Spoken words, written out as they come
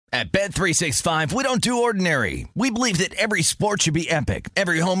At Bet365, we don't do ordinary. We believe that every sport should be epic.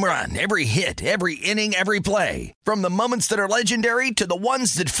 Every home run, every hit, every inning, every play. From the moments that are legendary to the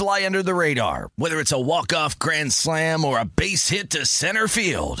ones that fly under the radar. Whether it's a walk-off grand slam or a base hit to center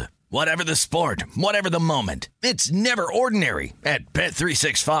field. Whatever the sport, whatever the moment. It's never ordinary at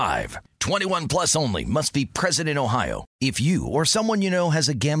Bet365. 21 plus only. Must be present in Ohio. If you or someone you know has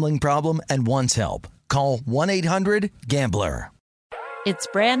a gambling problem and wants help, call 1-800-GAMBLER. It's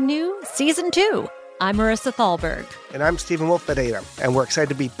brand new, Season 2. I'm Marissa Thalberg. And I'm Stephen Wolf Pereira. And we're excited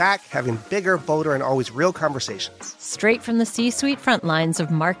to be back having bigger, bolder, and always real conversations. Straight from the C-suite front lines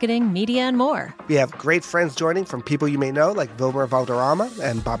of marketing, media, and more. We have great friends joining from people you may know, like Wilmer Valderrama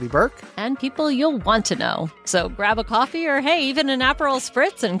and Bobby Burke. And people you'll want to know. So grab a coffee or, hey, even an Aperol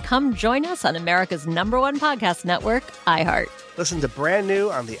Spritz and come join us on America's #1 podcast network, iHeart. Listen to Brand New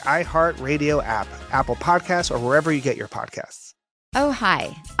on the iHeart Radio app, Apple Podcasts, or wherever you get your podcasts. Oh,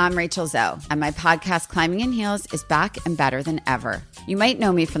 hi, I'm Rachel Zoe, and my podcast, Climbing in Heels, is back and better than ever. You might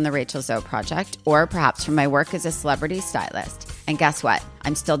know me from the Rachel Zoe Project, or perhaps from my work as a celebrity stylist. And guess what?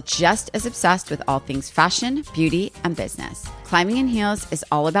 I'm still just as obsessed with all things fashion, beauty, and business. Climbing in Heels is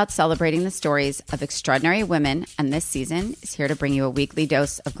all about celebrating the stories of extraordinary women, and this season is here to bring you a weekly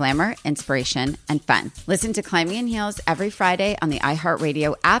dose of glamour, inspiration, and fun. Listen to Climbing in Heels every Friday on the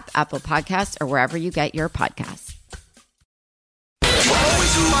iHeartRadio app, Apple Podcasts, or wherever you get your podcasts.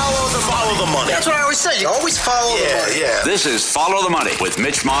 Always follow the money. That's what I always say. You always follow the money. Yeah. This is Follow the Money with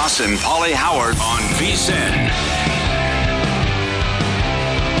Mitch Moss and Paulie Howard on VSiN.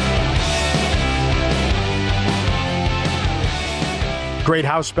 Great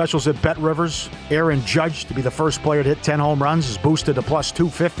house specials at Bet Rivers. Aaron Judge to be the first player to hit 10 home runs is boosted to plus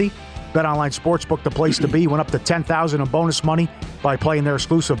 250. BetOnline Sportsbook, the place to be. Went up to $10,000 in bonus money by playing their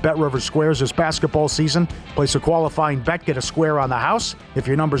exclusive Bet Rivers Squares this basketball season. Place a qualifying bet, get a square on the house. If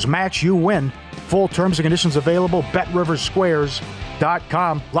your numbers match, you win. Full terms and conditions available,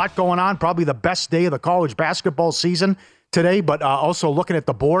 BetRiversSquares.com. A lot going on. Probably the best day of the college basketball season today, but also looking at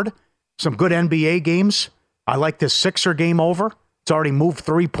the board, some good NBA games. I like this Sixer game over. It's already moved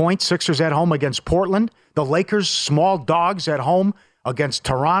 3 points. Sixers at home against Portland. The Lakers, small dogs at home against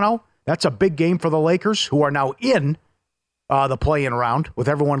Toronto. That's a big game for the Lakers, who are now in the play-in round with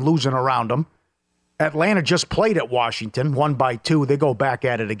everyone losing around them. Atlanta just played at Washington, won by 2. They go back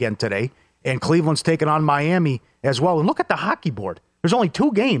at it again today. And Cleveland's taking on Miami as well. And look at the hockey board. There's only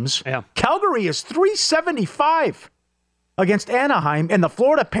 2 games. Yeah. Calgary is 375 against Anaheim, and the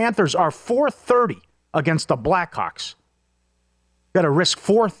Florida Panthers are 430 against the Blackhawks. Got to risk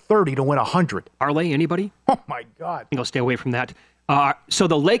 430 to win 100. Parlay, anybody? Oh, my God. I think I'll stay away from that. So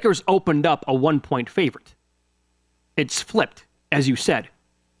the Lakers opened up a 1-point favorite. It's flipped, as you said.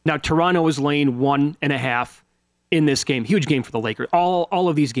 Now, Toronto is laying 1.5 in this game. Huge game for the Lakers. All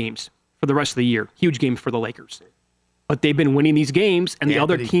of these games for the rest of the year. Huge game for the Lakers. But they've been winning these games, and the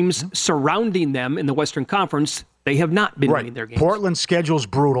other teams surrounding them in the Western Conference, they have not been winning their games. Portland's schedule's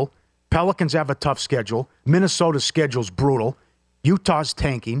brutal. Pelicans have a tough schedule. Minnesota's schedule's brutal. Utah's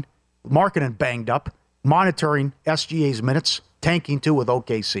tanking. Markkanen banged up. Monitoring SGA's minutes. Tanking, too, with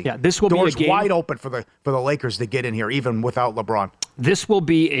OKC. Yeah, this will Doors be a game wide open for the Lakers to get in here, even without LeBron. This will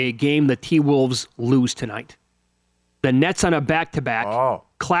be a game the T-Wolves lose tonight. The Nets on a back-to-back. Oh.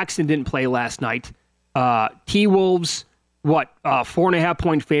 Claxton didn't play last night. T-Wolves,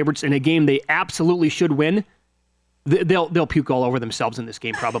 4.5-point favorites in a game they absolutely should win. They'll puke all over themselves in this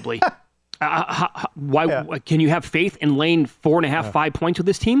game, probably. Can you have faith in laying 4.5, 5 points with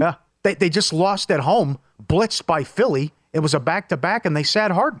this team? Yeah. They just lost at home, blitzed by Philly. It was a back-to-back, and they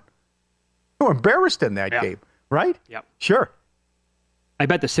sat Harden. They were embarrassed in that game, right? Yep. Sure. I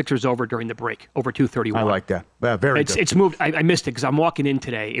bet the Sixers over during the break, over 231. I like that. Very good. It's moved. I missed it because I'm walking in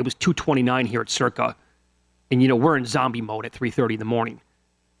today. It was 229 here at Circa. And, we're in zombie mode at 3:30 in the morning.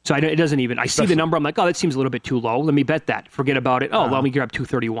 So it doesn't even, I see the number. I'm like, that seems a little bit too low. Let me bet that. Forget about it. Let me grab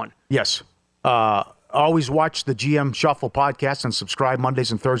 231. Yes. Always watch the GM Shuffle podcast and subscribe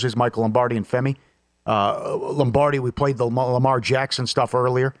Mondays and Thursdays, Michael Lombardi and Femi. Lombardi, we played the Lamar Jackson stuff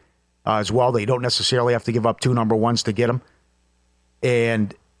earlier as well. They don't necessarily have to give up 2 number ones to get him.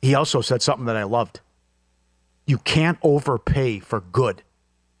 And he also said something that I loved. You can't overpay for good.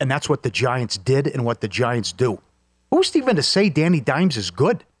 And that's what the Giants did and what the Giants do. Who's even to say Danny Dimes is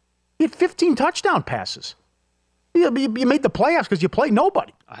good? He had 15 touchdown passes. You made the playoffs because you played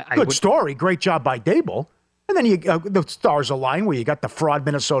nobody. Good story. Great job by Dable. And then the stars align where you got the fraud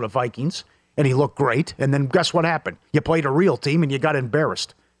Minnesota Vikings, and he looked great. And then guess what happened? You played a real team, and you got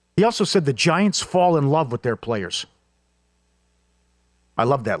embarrassed. He also said the Giants fall in love with their players. I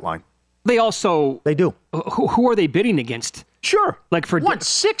love that line. They do. They do. Who are they bidding against? Sure. Like for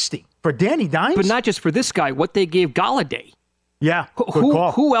 160 for Danny Dimes? But not just for this guy, what they gave Galladay. Yeah, good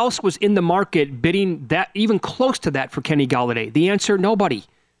call. Who else was in the market bidding that even close to that for Kenny Galladay? The answer, nobody.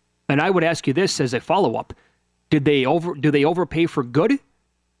 And I would ask you this as a follow-up. Do they overpay for good,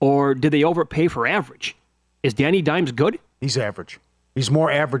 or did they overpay for average? Is Danny Dimes good? He's average. He's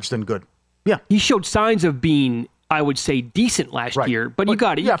more average than good. Yeah. He showed signs of being, I would say, decent last year, but you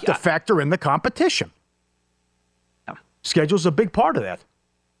got it. You have to factor in the competition. Yeah. Schedule's a big part of that,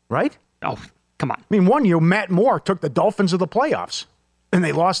 right? Oh, come on. I mean, one year, Matt Moore took the Dolphins to the playoffs, and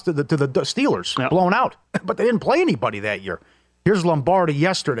they lost to the Steelers, blown out. But they didn't play anybody that year. Here's Lombardi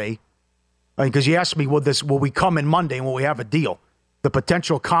yesterday, because you asked me, will we come in Monday and will we have a deal? The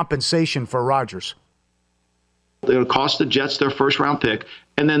potential compensation for Rodgers. They're going to cost the Jets their first-round pick,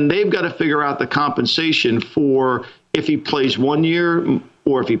 and then they've got to figure out the compensation for if he plays 1 year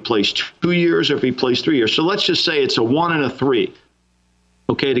or if he plays 2 years or if he plays 3 years. So let's just say it's a 1 and a 3,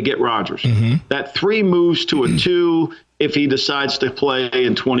 okay, to get Rodgers. Mm-hmm. That 3 moves to a 2 if he decides to play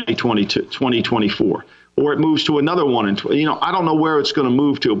in 2024. Or it moves to another 1 and 2. I don't know where it's going to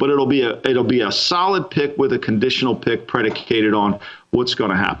move to, but it'll be a solid pick with a conditional pick predicated on what's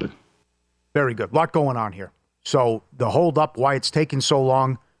going to happen. Very good. A lot going on here. So the holdup, why it's taking so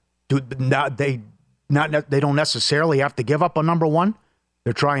long, they don't necessarily have to give up on number 1.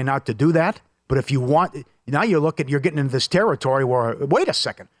 They're trying not to do that. But if you want, now you're getting into this territory where, wait a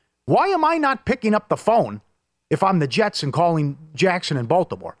second, why am I not picking up the phone if I'm the Jets and calling Jackson in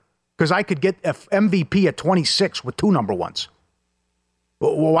Baltimore? Because I could get MVP at 26 with 2 number 1s.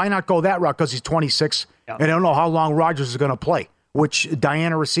 Well, why not go that route? Because he's 26, and I don't know how long Rodgers is going to play, which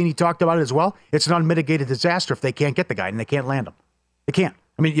Diana Rossini talked about it as well. It's an unmitigated disaster if they can't get the guy and they can't land him. They can't.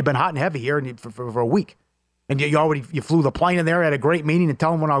 I mean, you've been hot and heavy here for a week, and you flew the plane in there, had a great meeting, and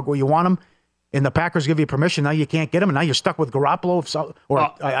tell them when you want him, and the Packers give you permission. Now you can't get him, and now you're stuck with Garoppolo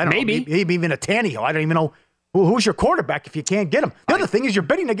I don't know, maybe even a Tannehill. I don't even know. Who's your quarterback if you can't get him? The other thing is you're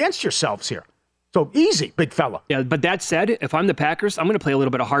betting against yourselves here. So easy, big fella. Yeah, but that said, if I'm the Packers, I'm going to play a little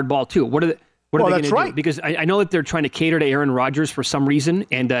bit of hardball too. What are they going to do? Because I know that they're trying to cater to Aaron Rodgers for some reason,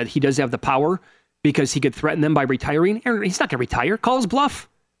 and he does have the power because he could threaten them by retiring. He's not going to retire. Call his bluff.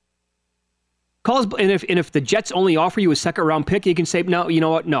 And if the Jets only offer you a second-round pick, you can say, no, you know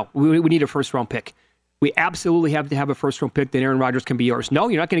what? No, we need a first-round pick. We absolutely have to have a first-round pick, then Aaron Rodgers can be yours. No,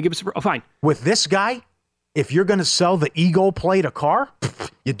 you're not going to give us fine. With this guy, if you're going to sell the ego play to Carr,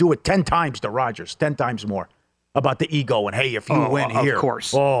 you do it 10 times to Rodgers, 10 times more about the ego. And, hey, if you win here. Of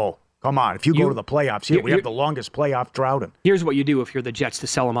course. Oh, come on. If you go to the playoffs here, we have the longest playoff drought. Here's what you do if you're the Jets to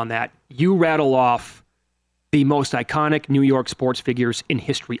sell them on that. You rattle off the most iconic New York sports figures in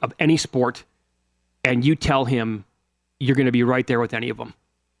history of any sport, and you tell him you're going to be right there with any of them.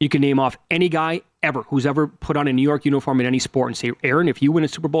 You can name off any guy ever who's ever put on a New York uniform in any sport and say, Aaron, if you win a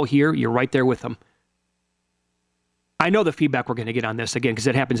Super Bowl here, you're right there with them. I know the feedback we're going to get on this, again, because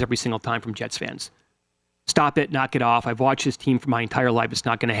it happens every single time from Jets fans. Stop it, knock it off. I've watched this team for my entire life. It's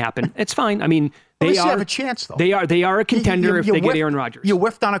not going to happen. It's fine. I mean, they have a chance, though. They are a contender if they get Aaron Rodgers. You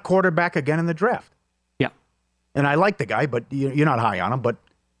whiffed on a quarterback again in the draft. Yeah. And I like the guy, but you're not high on him. But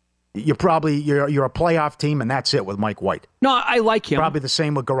you're a playoff team, and that's it with Mike White. No, I like him. Probably the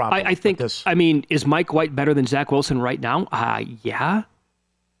same with Garoppolo. I think, is Mike White better than Zach Wilson right now? Yeah.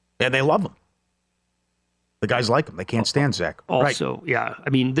 Yeah, they love him. The guys like him. They can't stand Zach. Also, right. Yeah. I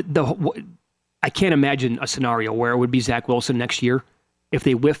mean, I can't imagine a scenario where it would be Zach Wilson next year if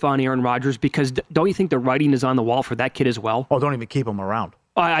they whiff on Aaron Rodgers, because don't you think the writing is on the wall for that kid as well? Oh, don't even keep him around.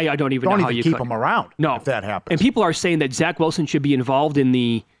 I don't even know how you keep him around. No. If that happens. And people are saying that Zach Wilson should be involved in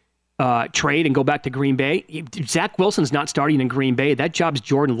the trade and go back to Green Bay. Zach Wilson's not starting in Green Bay. That job's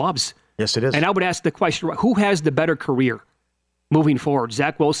Jordan Love's. Yes, it is. And I would ask the question, who has the better career moving forward,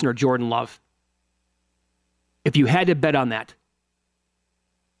 Zach Wilson or Jordan Love? If you had to bet on that.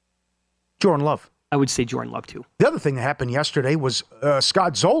 Jordan Love. I would say Jordan Love, too. The other thing that happened yesterday was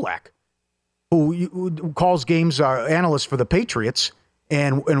Scott Zolak, who calls games analyst for the Patriots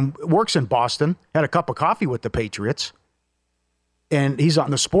and works in Boston, had a cup of coffee with the Patriots, and he's on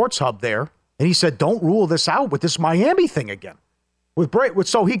the Sports Hub there, and he said, don't rule this out with this Miami thing again.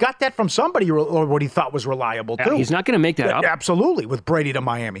 So he got that from somebody or what he thought was reliable, too. He's not going to make that up. Absolutely, with Brady to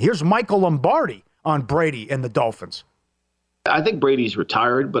Miami. Here's Michael Lombardi on Brady and the Dolphins. I think Brady's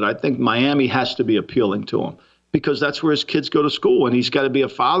retired, but I think Miami has to be appealing to him because that's where his kids go to school, and he's got to be a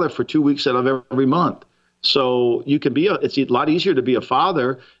father for 2 weeks out of every month. So you can it's a lot easier to be a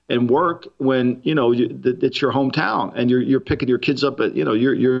father and work when, it's your hometown and you're picking your kids up at,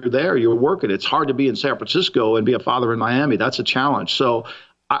 you're there, you're working. It's hard to be in San Francisco and be a father in Miami. That's a challenge. So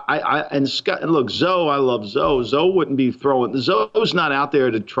And Scott, look, Zoe, I love Zoe. Zoe wouldn't be throwing. Zoe's not out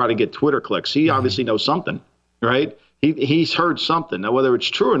there to try to get Twitter clicks. He obviously knows something, right? He's heard something. Now, whether it's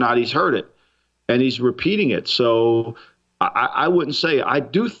true or not, he's heard it, and he's repeating it. So I wouldn't say. I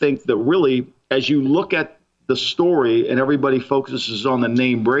do think that really, as you look at the story and everybody focuses on the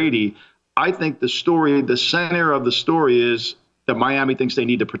name Brady, I think the center of the story is that Miami thinks they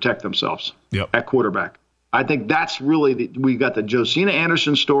need to protect themselves at quarterback. I think that's really we got the Josina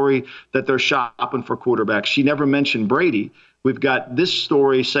Anderson story that they're shopping for quarterbacks. She never mentioned Brady. We've got this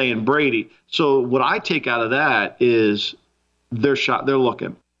story saying Brady. So what I take out of that is they're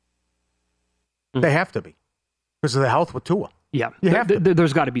looking. They have to be because of the health with Tua. Yeah,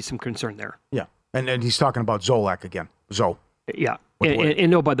 there's got to be some concern there. Yeah, and he's talking about Zolak again. Zoe. Yeah, and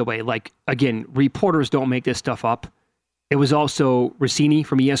no, by the way, like again, reporters don't make this stuff up. It was also Rossini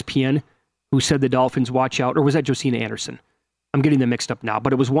from ESPN who said the Dolphins watch out, or was that Josina Anderson? I'm getting them mixed up now,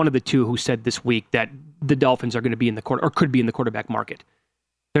 but it was one of the two who said this week that the Dolphins are going to be in the or could be in the quarterback market.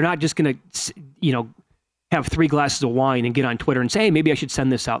 They're not just going to, have 3 glasses of wine and get on Twitter and say, hey, maybe I should send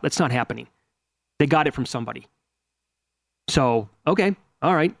this out. That's not happening. They got it from somebody. So, okay,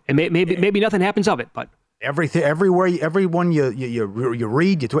 all right, and maybe nothing happens of it, but everyone you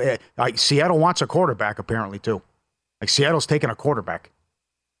read, Seattle wants a quarterback apparently too. Like Seattle's taking a quarterback.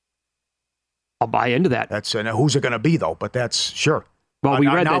 I'll buy into that. That's who's it going to be though? But that's sure. Well, we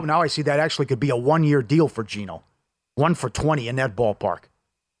read that. Now I see that actually could be a 1-year deal for Geno, 1 for 20 in that ballpark.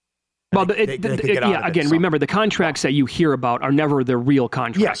 Well, again, remember the contracts that you hear about are never the real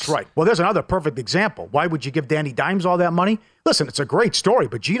contracts. Yes, right. Well, there's another perfect example. Why would you give Danny Dimes all that money? Listen, it's a great story,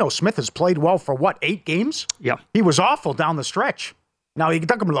 but Geno Smith has played well for 8 games? Yeah. He was awful down the stretch. Now he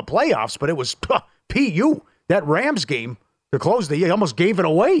took him to the playoffs, but it was PU. That Rams game to close the year, he almost gave it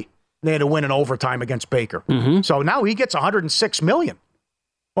away. They had to win in overtime against Baker. Mm-hmm. So now he gets $106 million.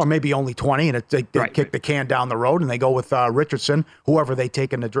 Or maybe only 20, and they kick the can down the road, and they go with Richardson, whoever they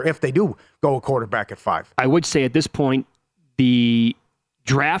take in the draft. If they do go a quarterback at 5. I would say at this point, the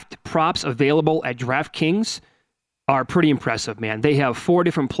draft props available at DraftKings are pretty impressive, man. They have 4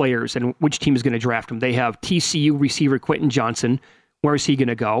 different players, and which team is going to draft them. They have TCU receiver Quentin Johnson. Where is he going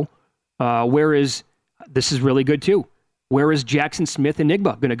to go? This is really good, too. Where is Jackson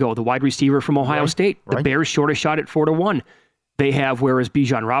Smith-Njigba going to go? The wide receiver from Ohio State. The Bears shortest shot at 4-1. They have where is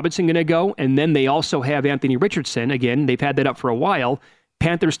Bijan Robinson going to go? And then they also have Anthony Richardson. Again, they've had that up for a while.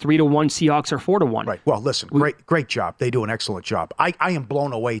 Panthers 3-1, Seahawks are 4-1. Right. Well, listen, great job. They do an excellent job. I am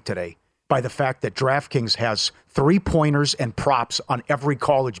blown away today by the fact that DraftKings has 3-pointers and props on every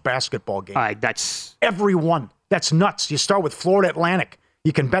college basketball game. That's every one. That's nuts. You start with Florida Atlantic.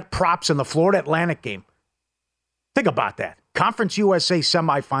 You can bet props in the Florida Atlantic game. Think about that. Conference USA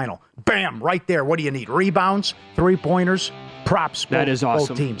semifinal. Bam, right there. What do you need? Rebounds, 3-pointers, props. That is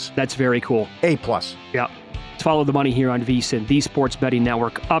awesome. Both teams. That's very cool. A+. Yeah. Let's follow the money here on VSiN, the Sports Betting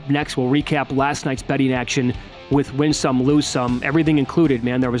Network. Up next, we'll recap last night's betting action with win some, lose some. Everything included,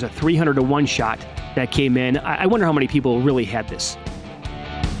 man. There was a 300-1 shot that came in. I wonder how many people really had this.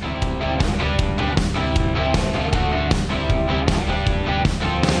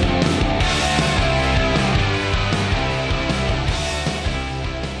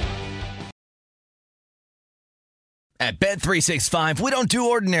 At Bet365, we don't do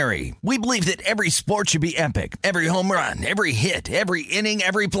ordinary. We believe that every sport should be epic. Every home run, every hit, every inning,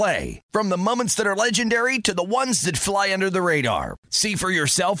 every play. From the moments that are legendary to the ones that fly under the radar. See for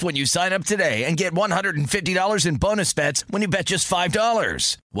yourself when you sign up today and get $150 in bonus bets when you bet just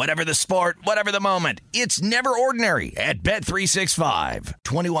 $5. Whatever the sport, whatever the moment, it's never ordinary at Bet365.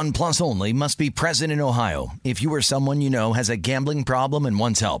 21 plus only. Must be present in Ohio. If you or someone you know has a gambling problem and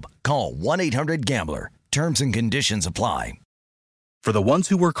wants help, call 1-800-GAMBLER. Terms and conditions apply. For the ones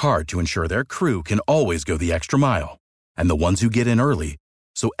who work hard to ensure their crew can always go the extra mile, and the ones who get in early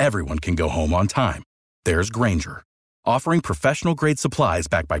so everyone can go home on time, there's Grainger, offering professional-grade supplies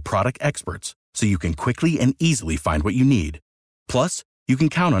backed by product experts so you can quickly and easily find what you need. Plus, you can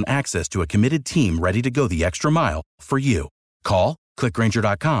count on access to a committed team ready to go the extra mile for you. Call, click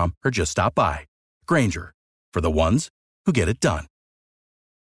Grainger.com, or just stop by. Grainger, for the ones who get it done.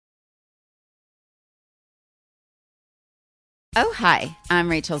 Oh, hi, I'm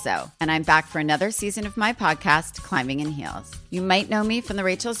Rachel Zoe, and I'm back for another season of my podcast, Climbing in Heels. You might know me from the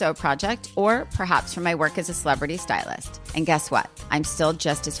Rachel Zoe Project, or perhaps from my work as a celebrity stylist. And guess what? I'm still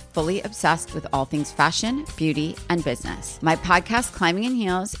just as fully obsessed with all things fashion, beauty, and business. My podcast, Climbing in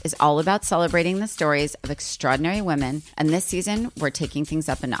Heels, is all about celebrating the stories of extraordinary women, and this season, we're taking things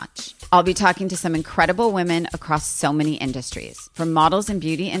up a notch. I'll be talking to some incredible women across so many industries, from models and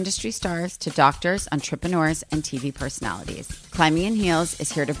beauty industry stars to doctors, entrepreneurs, and TV personalities. Climbing in Heels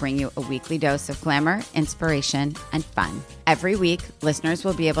is here to bring you a weekly dose of glamour, inspiration, and fun. Every week, listeners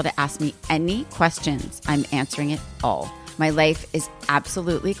will be able to ask me any questions. I'm answering it all. My life is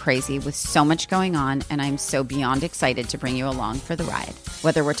absolutely crazy with so much going on, and I'm so beyond excited to bring you along for the ride.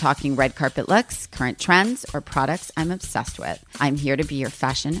 Whether we're talking red carpet looks, current trends, or products I'm obsessed with, I'm here to be your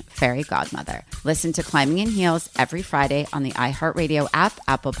fashion fairy godmother. Listen to Climbing in Heels every Friday on the iHeartRadio app,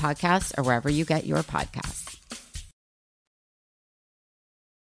 Apple Podcasts, or wherever you get your podcasts.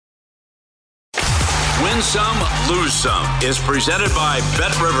 Win Some, Lose Some is presented by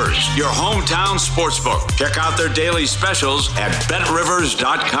BetRivers, your hometown sportsbook. Check out their daily specials at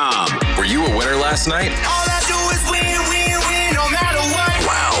BetRivers.com. Were you a winner last night? All I do is win, win, win, no matter what.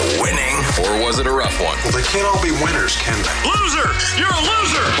 Wow, winning. Or was it a rough one? Well, they can't all be winners, can they? Loser! You're a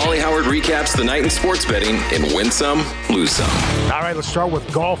loser! Pauly Howard recaps the night in sports betting in Win Some, Lose Some. All right, let's start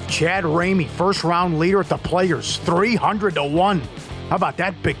with golf. Chad Ramey, first round leader at the Players, 300-1. How about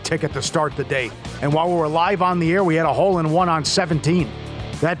that big ticket to start the day? And while we were live on the air, we had a hole-in-one on 17.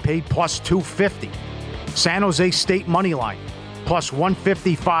 That paid plus 250. San Jose State money line, plus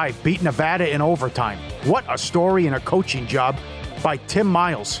 155, beat Nevada in overtime. What a story and a coaching job by Tim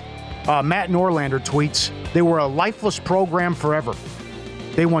Miles. Matt Norlander tweets, they were a lifeless program forever.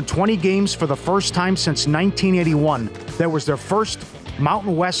 They won 20 games for the first time since 1981. That was their first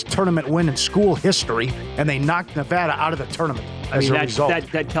Mountain West tournament win in school history, and they knocked Nevada out of the tournament as a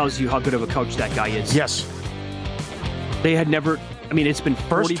result. That tells you how good of a coach that guy is. Yes. They had never, it's been 40,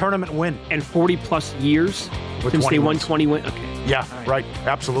 first tournament win. And 40-plus years since they won 20 wins. Okay. Yeah, right.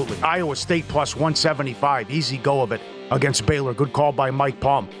 Absolutely. Iowa State plus 175. Easy go of it against Baylor. Good call by Mike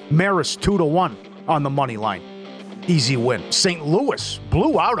Palm. Marist 2-1 on the money line. Easy win. St. Louis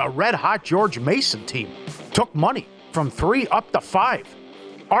blew out a red-hot George Mason team. Took money from 3 up to 5.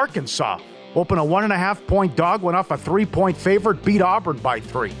 Arkansas opened a 1.5-point dog, went off a 3-point favorite, beat Auburn by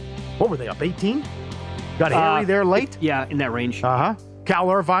 3. What were they, up 18? Got hairy there late? Yeah, in that range.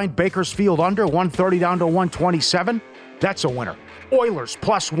 Cal Irvine, Bakersfield under, 130 down to 127. That's a winner. Oilers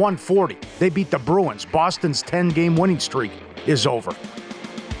plus 140. They beat the Bruins. Boston's 10-game winning streak is over.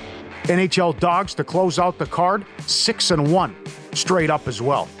 NHL Dogs to close out the card, 6-1, straight up as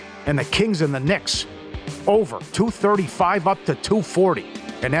well. And the Kings and the Knicks, over 235 up to 240,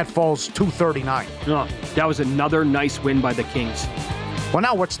 and that falls 239. Oh, that was another nice win by the Kings. Well,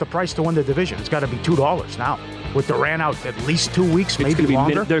 now what's the price to win the division? It's got to be $2 now. With Durant out at least 2 weeks, maybe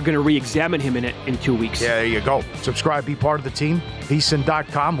longer. They're going to re-examine him in 2 weeks. Yeah, there you go. Subscribe, be part of the team.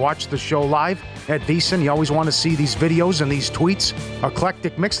 VSiN.com. Watch the show live at VSiN. You always want to see these videos and these tweets.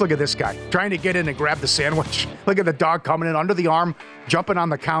 Eclectic mix. Look at this guy trying to get in and grab the sandwich. Look at the dog coming in under the arm, jumping on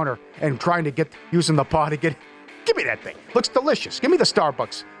the counter, and trying to using the paw to get. Give me that thing. Looks delicious. Give me the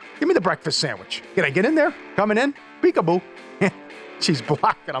Starbucks. Give me the breakfast sandwich. Can I get in there? Coming in? Peekaboo. She's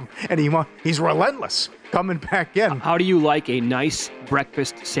blocking him, and he's relentless coming back in. How do you like a nice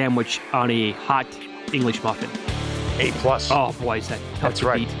breakfast sandwich on a hot English muffin? A+. Oh, boy, is that tough That's to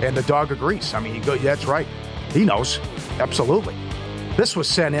right. beat. And the dog agrees. That's right. He knows. Absolutely. This was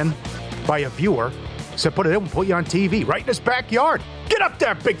sent in by a viewer. Said, put it in, we'll put you on TV right in his backyard. Get up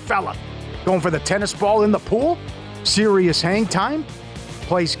there, big fella. Going for the tennis ball in the pool. Serious hang time.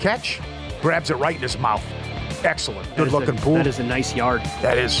 Plays catch. Grabs it right in his mouth. Excellent. Good-looking pool. That is a nice yard.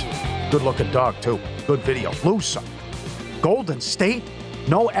 That is. Good-looking dog, too. Good video. Lose some. Golden State,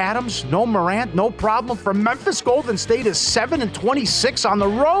 no Adams, no Morant, no problem for Memphis. Golden State is 7-26 on the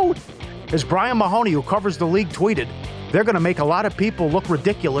road. As Brian Mahoney, who covers the league, tweeted, they're going to make a lot of people look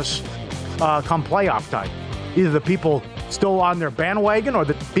ridiculous come playoff time. Either the people still on their bandwagon or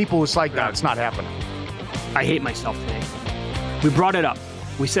the people who's like, no, it's not happening. I hate myself today. We brought it up.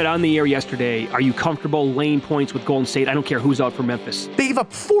 We said on the air yesterday, are you comfortable laying points with Golden State? I don't care who's out for Memphis. They gave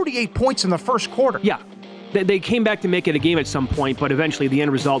up 48 points in the first quarter. Yeah. They came back to make it a game at some point, but eventually the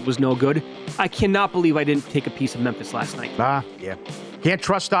end result was no good. I cannot believe I didn't take a piece of Memphis last night. Yeah. Can't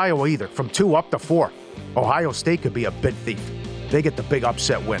trust Iowa either. From 2 up to 4. Ohio State could be a bit thief. They get the big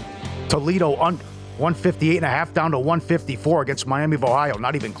upset win. Toledo under. 158.5 down to 154 against Miami of Ohio.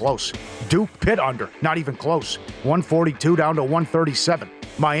 Not even close. Duke Pitt under. Not even close. 142 down to 137.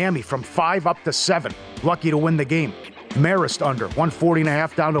 Miami from 5 up to 7. Lucky to win the game. Marist under.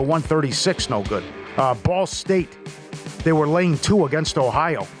 140.5 down to 136. No good. Ball State. They were laying 2 against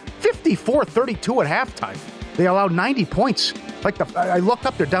Ohio. 54-32 at halftime. They allowed 90 points. I looked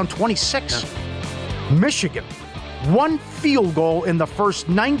up, they're down 26. Yeah. Michigan. 1 field goal in the first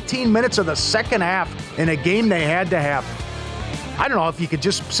 19 minutes of the second half in a game they had to have. I don't know if you could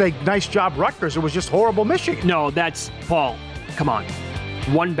just say, nice job, Rutgers. It was just horrible, Michigan. No, that's Paul. Come on.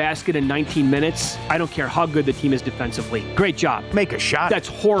 1 basket in 19 minutes. I don't care how good the team is defensively. Great job. Make a shot. That's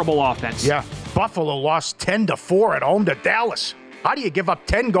horrible offense. Yeah. Buffalo lost 10-4 at home to Dallas. How do you give up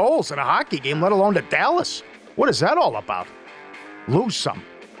 10 goals in a hockey game, let alone to Dallas? What is that all about? Lose some.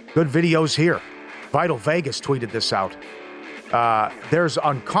 Good videos here. Vital Vegas tweeted this out. There's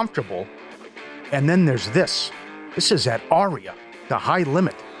uncomfortable, and then there's this. This is at Aria, the high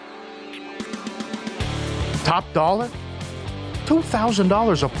limit. Top dollar,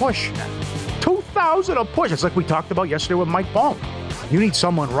 $2,000 a push. $2,000 a push. It's like we talked about yesterday with Mike Baum. You need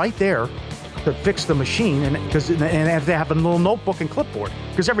someone right there to fix the machine, and have to have a little notebook and clipboard.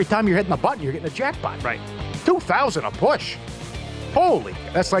 Because every time you're hitting the button, you're getting a jackpot. Right. $2,000 a push. Holy,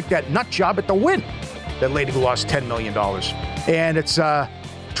 that's like that nut job at the Wynn. That lady who lost $10 million. And it's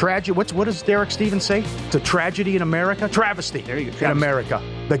tragedy. What does Derek Stevens say? It's a tragedy in America? Travesty. There you go. In America.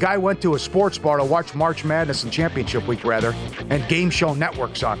 The guy went to a sports bar to watch March Madness and Championship Week, rather, and Game Show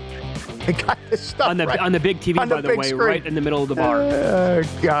Network's on. He got this stuff on the big TV, on by the way, screen. right in the middle of the bar.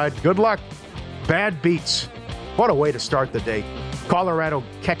 God, good luck. Bad beats. What a way to start the day. Colorado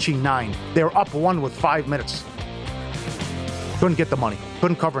catching 9. They're up 1 with 5 minutes. Couldn't get the money.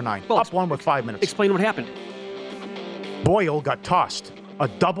 Couldn't cover 9. Well, up 1 with 5 minutes. Explain what happened. Boyle got tossed. A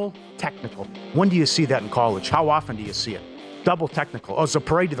double technical. When do you see that in college? How often do you see it? Double technical. Oh, it's a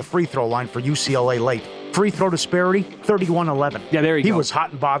parade to the free throw line for UCLA late. Free throw disparity, 31-11. Yeah, there you go. He was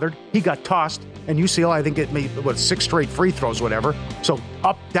hot and bothered. He got tossed, and UCLA, I think it made 6 straight free throws, whatever. So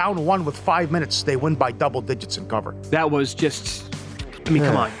up, down 1 with 5 minutes, they win by double digits and cover. That was just, I mean,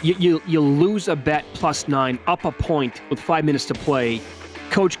 come on. You lose a bet plus 9, up a point with 5 minutes to play.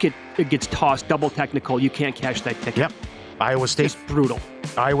 Coach gets tossed, double technical. You can't cash that ticket. Yep. Iowa State. Just brutal.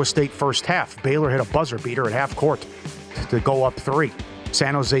 Iowa State first half. Baylor hit a buzzer beater at half court to go up 3.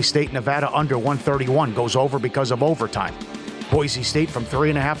 San Jose State, Nevada under 131 goes over because of overtime. Boise State from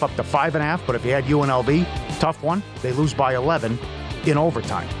 3.5 up to 5.5, but if you had UNLV, tough one. They lose by 11 in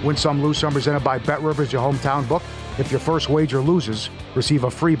overtime. Win some, lose some, presented by BetRivers, your hometown book. If your first wager loses, receive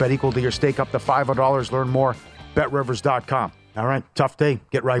a free bet equal to your stake up to $500. Learn more, BetRivers.com. All right, tough day.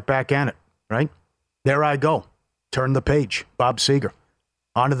 Get right back at it, right? There I go. Turn the page. Bob Seger.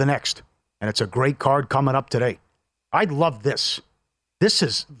 On to the next. And it's a great card coming up today. I love this.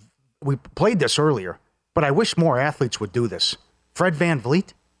 We played this earlier, but I wish more athletes would do this. Fred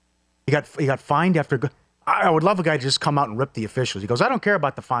VanVleet, he got fined after. I would love a guy to just come out and rip the officials. He goes, I don't care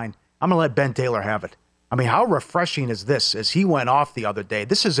about the fine. I'm going to let Ben Taylor have it. I mean, how refreshing is this as he went off the other day?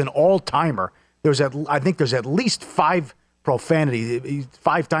 This is an all-timer. I think there's at least 5 profanity,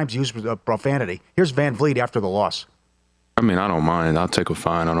 5 times used profanity. Here's VanVleet after the loss. I mean, I don't mind. I'll take a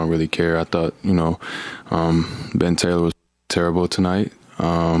fine. I don't really care. I thought, Ben Taylor was terrible tonight.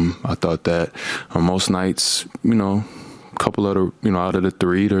 I thought that on most nights, a couple of the, out of the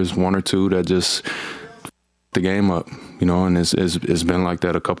 3, there's 1 or 2 that just the game up, and it's been like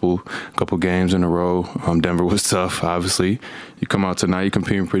that a couple games in a row. Denver was tough, obviously. You come out tonight, you're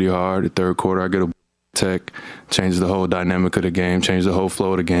competing pretty hard. The third quarter, I get a tech, changes the whole dynamic of the game, changes the whole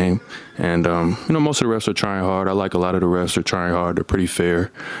flow of the game. And, most of the refs are trying hard. I like a lot of the refs are trying hard. They're pretty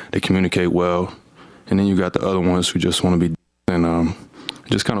fair. They communicate well. And then you got the other ones who just want to be and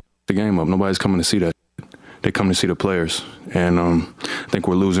just kind of the game up. Nobody's coming to see that. They come to see the players. And I think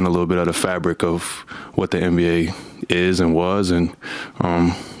we're losing a little bit of the fabric of what the NBA is and was. And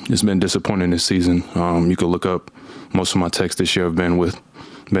it's been disappointing this season. You could look up most of my texts this year have been with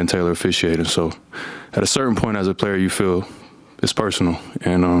Ben Taylor officiating. So at a certain point as a player, you feel it's personal.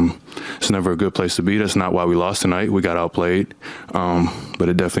 And it's never a good place to be. That's not why we lost tonight. We got outplayed. But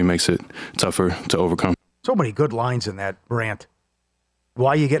it definitely makes it tougher to overcome. So many good lines in that rant.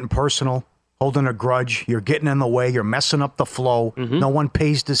 Why are you getting personal? Holding a grudge. You're getting in the way. You're messing up the flow. Mm-hmm. No one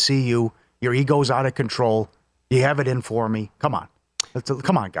pays to see you. Your ego's out of control. You have it in for me. Come on.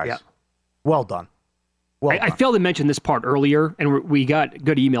 Come on, guys. Yeah. Well done. I failed to mention this part earlier, and we got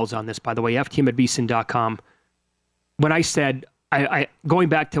good emails on this, by the way, ftm@vsin.com. When I said, I going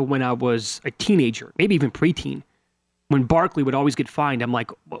back to when I was a teenager, maybe even preteen, when Barkley would always get fined, I'm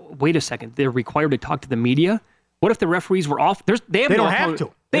like, wait a second, they're required to talk to the media? What if the referees were off? They don't have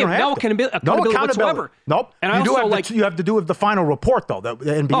to. They have no accountability whatsoever. Nope. And you have to do with the final report, though. The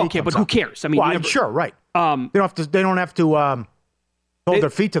NBA okay, but who cares? I mean, sure, right. They don't have to hold their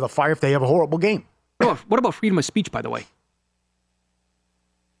feet to the fire if they have a horrible game. What about freedom of speech, by the way?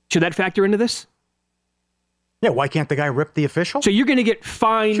 Should that factor into this? Yeah, why can't the guy rip the official? So you're going to get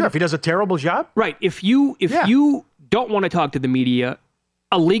fined. Sure, if he does a terrible job. Right. If you don't want to talk to the media,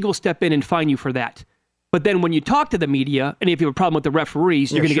 a league will step in and fine you for that. But then when you talk to the media, and if you have a problem with the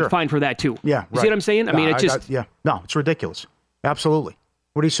referees, you're going to get fined for that too. Yeah, right. You see what I'm saying? I mean, it's just... No, it's ridiculous. Absolutely.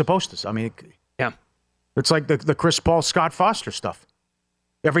 What are you supposed to? I mean, it's like the Chris Paul, Scott Foster stuff.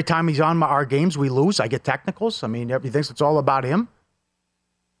 Every time he's on our games, we lose. I get technicals. I mean, everybody thinks it's all about him.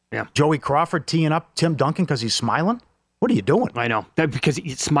 Yeah. Joey Crawford teeing up Tim Duncan because he's smiling. What are you doing? I know. Because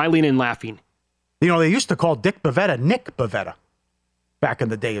he's smiling and laughing. You know, they used to call Dick Bavetta Nick Bavetta back in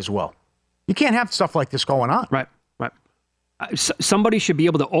the day as well. You can't have stuff like this going on. Right. Somebody should be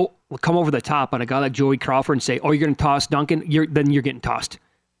able to come over the top on a guy like Joey Crawford and say, "Oh, you're going to toss Duncan? Then you're getting tossed.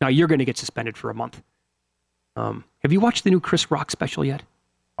 Now you're going to get suspended for a month." Have you watched the new Chris Rock special yet?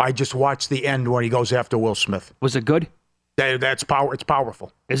 I just watched the end when he goes after Will Smith. Was it good? That's power. It's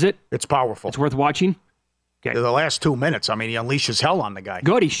powerful. Is it? It's powerful. It's worth watching. Okay. The last 2 minutes, I mean, he unleashes hell on the guy.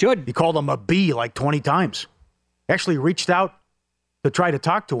 Good, he should. He called him a B like 20 times. Actually reached out to try to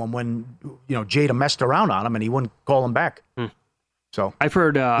talk to him when, Jada messed around on him and he wouldn't call him back. So I've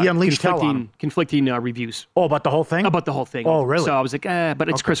heard he unleashed hell on him. Conflicting reviews. Oh, about the whole thing? About the whole thing. Oh, really? So I was like, but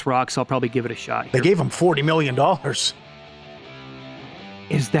it's Chris Rock, so I'll probably give it a shot. They gave him $40 million.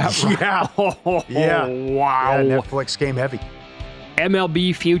 Is that right? Yeah. Yeah. Wow. Yeah, Netflix came heavy.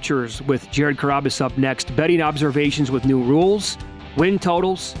 MLB Futures with Jared Carrabis up next. Betting observations with new rules, win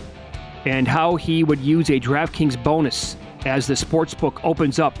totals, and how he would use a DraftKings bonus as the sportsbook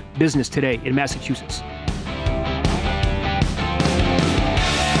opens up business today in Massachusetts.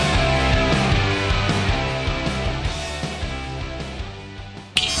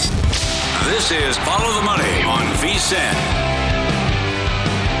 This is Follow the Money on VSiN.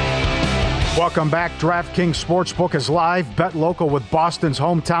 Welcome back. DraftKings Sportsbook is live. Bet local with Boston's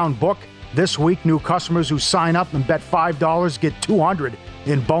hometown book. This week, new customers who sign up and bet $5 get $200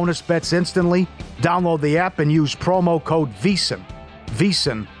 in bonus bets instantly. Download the app and use promo code VSiN.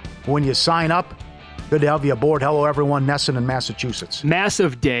 VSiN when you sign up. Good to have you aboard. Hello, everyone. Nesson in Massachusetts.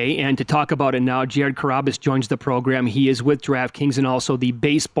 Massive day, and to talk about it now, Jared Carrabis joins the program. He is with DraftKings and also the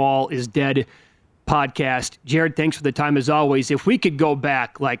Baseball is Dead podcast. Jared, thanks for the time as always. If we could go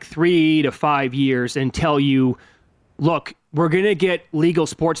back like 3 to 5 years and tell you, look, we're going to get legal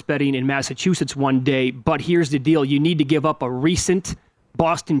sports betting in Massachusetts one day, but here's the deal. You need to give up a recent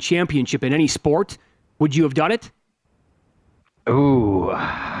Boston championship in any sport. Would you have done it? Ooh,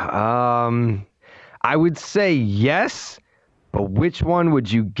 I would say yes, but which one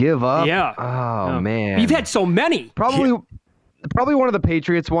would you give up? Yeah. Oh, man. You've had so many. Probably one of the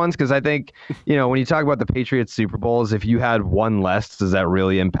Patriots ones, because I think, when you talk about the Patriots Super Bowls, if you had one less, does that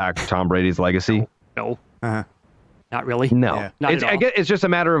really impact Tom Brady's legacy? No. Not really. No. Yeah. Not at all. I guess it's just a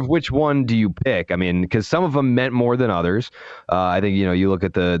matter of which one do you pick. I mean, because some of them meant more than others. I think, you look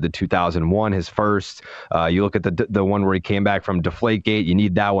at the 2001, his first. You look at the one where he came back from Deflategate. You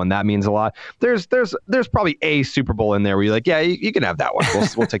need that one. That means a lot. There's probably a Super Bowl in there where you're like, yeah, you can have that one.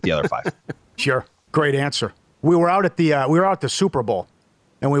 We'll take the other 5. Sure. Great answer. We were out at the Super Bowl,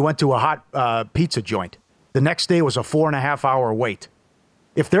 and we went to a hot pizza joint. The next day was a 4.5-hour wait.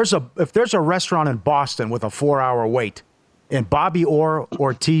 If there's a restaurant in Boston with a 4-hour wait, and Bobby Orr,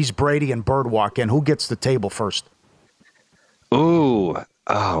 Ortiz, Brady, and Bird walk in, who gets the table first? Ooh,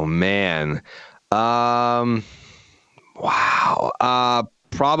 oh man, wow.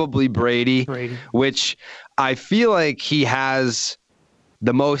 Probably Brady, which I feel like he has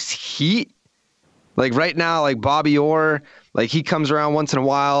the most heat. Like right now, like Bobby Orr, like he comes around once in a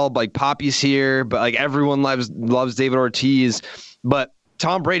while, like Poppy's here, but like everyone loves David Ortiz. But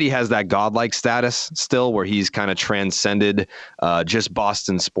Tom Brady has that godlike status still where he's kind of transcended just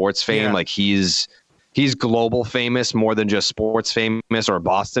Boston sports fame. Yeah. Like he's global famous more than just sports famous or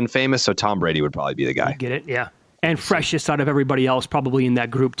Boston famous. So Tom Brady would probably be the guy. You get it? Yeah. And freshest out of everybody else probably in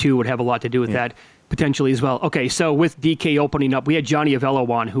that group too would have a lot to do with that. Potentially as well. Okay, so with DK opening up, we had Johnny Avello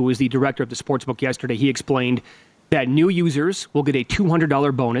on, who was the director of the sportsbook yesterday. He explained that new users will get a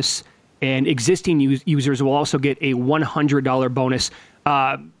 $200 bonus, and existing users will also get a $100 bonus.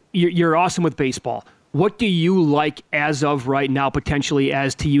 You're awesome with baseball. What do you like as of right now, potentially,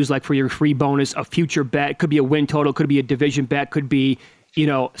 as to use like for your free bonus, a future bet? Could be a win total, could be a division bet, could be,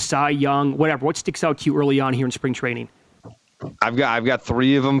 Cy Young, whatever. What sticks out to you early on here in spring training? I've got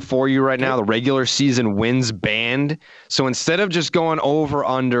 3 of them for you right now. The regular season wins band. So instead of just going over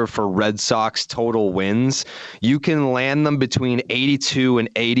under for Red Sox total wins, you can land them between 82 and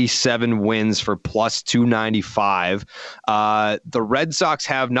 87 wins for plus 295. The Red Sox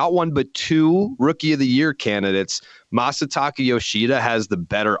have not one but 2 Rookie of the Year candidates. Masataka Yoshida has the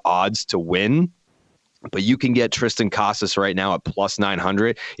better odds to win. But you can get Tristan Casas right now at plus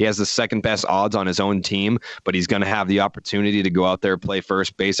 900. He has the second best odds on his own team, but he's going to have the opportunity to go out there, play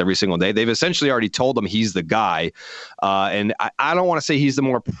first base every single day. They've essentially already told him he's the guy. And I don't want to say he's the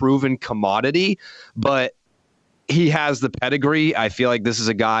more proven commodity, but he has the pedigree. I feel like this is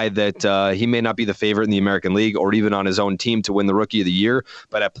a guy that he may not be the favorite in the American League or even on his own team to win the Rookie of the Year,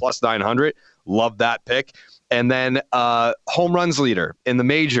 but at plus 900, love that pick. And then home runs leader in the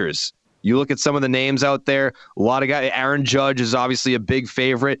majors. You look at some of the names out there, a lot of guys. Aaron Judge is obviously a big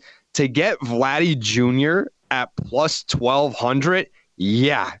favorite. To get Vladdy Jr. at plus 1,200,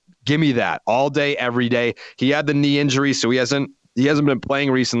 yeah, give me that all day, every day. He had the knee injury, so he hasn't been playing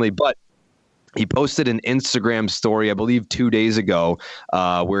recently, but he posted an Instagram story, I believe 2 days ago,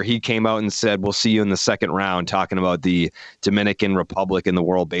 where he came out and said, we'll see you in the second round, talking about the Dominican Republic in the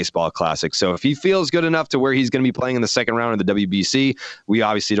World Baseball Classic. So if he feels good enough to where he's going to be playing in the second round of the WBC, we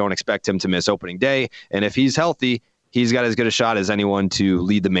obviously don't expect him to miss opening day. And if he's healthy, he's got as good a shot as anyone to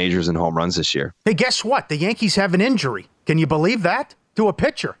lead the majors in home runs this year. Hey, guess what? The Yankees have an injury. Can you believe that? To a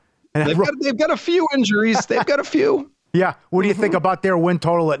pitcher. They've got a few injuries. They've got a few. Yeah. What do you think about their win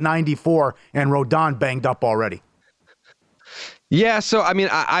total at 94 and Rodon banged up already? Yeah, so I mean,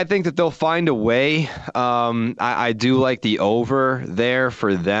 I think that they'll find a way. I do like the over there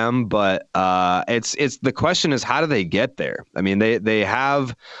for them, but it's the question is, how do they get there? I mean, they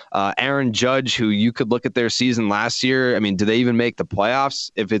have Aaron Judge, who you could look at their season last year. I mean, do they even make the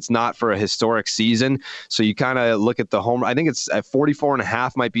playoffs if it's not for a historic season? So you kind of look at the home. I think it's at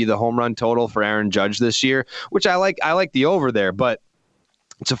 44.5 might be the home run total for Aaron Judge this year, which I like. I like the over there, but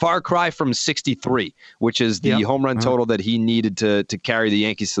it's a far cry from 63, which is the home run total that he needed to carry the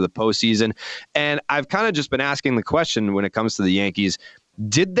Yankees to the postseason. And I've kind of just been asking the question when it comes to the Yankees,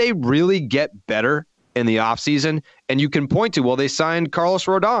 did they really get better in the offseason? And you can point to, well, they signed Carlos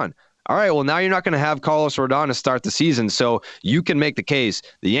Rodon. All right, well, now you're not going to have Carlos Rodon to start the season. So you can make the case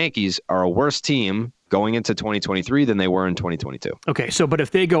the Yankees are a worse team going into 2023 than they were in 2022. Okay, so but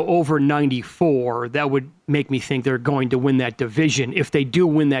if they go over 94, that would make me think they're going to win that division. If they do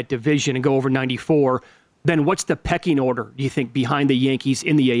win that division and go over 94, then what's the pecking order, do you think, behind the Yankees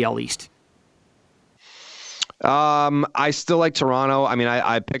in the AL East? I still like Toronto. I mean,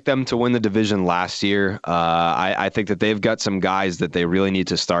 I picked them to win the division last year. I think that they've got some guys that they really need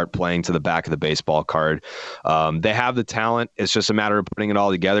to start playing to the back of the baseball card. They have the talent. It's just a matter of putting it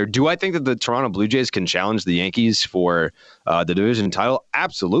all together. Do I think that the Toronto Blue Jays can challenge the Yankees for the division title?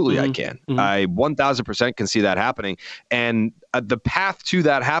 Absolutely, I can. I 1,000% can see that happening. And the path to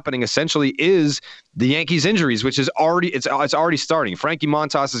that happening essentially is the Yankees' injuries, which is already already starting. Frankie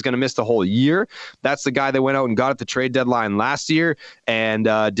Montas is going to miss the whole year. That's the guy that went out and got at the trade deadline last year and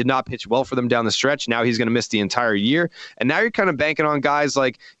did not pitch well for them down the stretch. Now he's going to miss the entire year. And now you're kind of banking on guys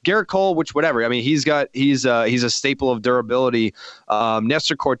like Garrett Cole, which whatever. I mean, he's a staple of durability.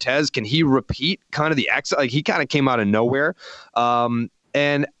 Nestor Cortez, can he repeat kind of the X? Like he kind of came out of nowhere.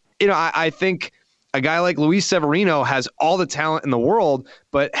 And you know, I think a guy like Luis Severino has all the talent in the world,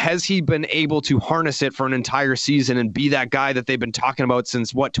 but has he been able to harness it for an entire season and be that guy that they've been talking about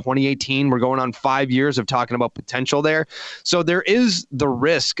since, 2018? We're going on 5 years of talking about potential there. So there is the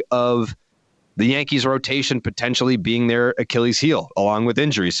risk of the Yankees rotation potentially being their Achilles heel along with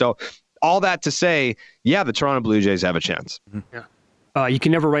injuries. So all that to say, yeah, the Toronto Blue Jays have a chance. Yeah. You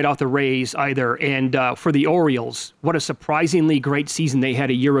can never write off the Rays either. And for the Orioles, what a surprisingly great season they had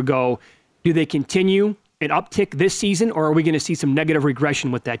a year ago. Do they continue an uptick this season, or are we going to see some negative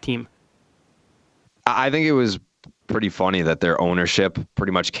regression with that team? I think it was pretty funny that their ownership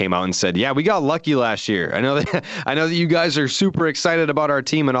pretty much came out and said, yeah, we got lucky last year. I know that you guys are super excited about our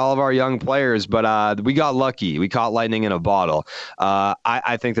team and all of our young players, but we got lucky. We caught lightning in a bottle.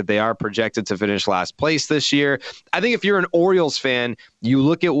 I think that they are projected to finish last place this year. I think if you're an Orioles fan, you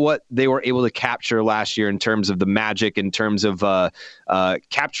look at what they were able to capture last year in terms of the magic, in terms of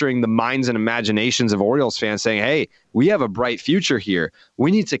capturing the minds and imaginations of Orioles fans saying, hey, we have a bright future here.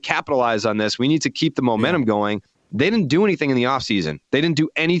 We need to capitalize on this. We need to keep the momentum going. They didn't do anything in the offseason. They didn't do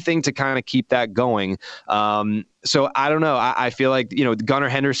anything to kind of keep that going. So I don't know. I feel like, Gunnar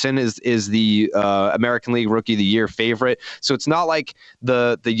Henderson is the American League Rookie of the Year favorite. So it's not like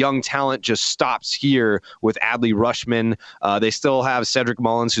the young talent just stops here with Adley Rutschman. They still have Cedric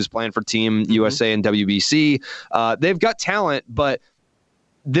Mullins, who's playing for Team USA and WBC. They've got talent, but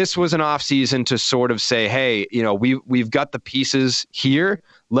this was an offseason to sort of say, hey, we've got the pieces here.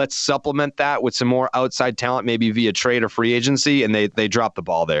 Let's supplement that with some more outside talent, maybe via trade or free agency, and they dropped the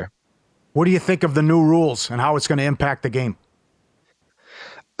ball there. What do you think of the new rules and how it's going to impact the game?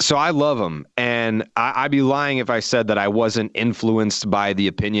 So I love him, and I'd be lying if I said that I wasn't influenced by the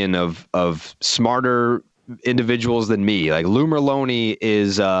opinion of smarter individuals than me. Like Lou Merloni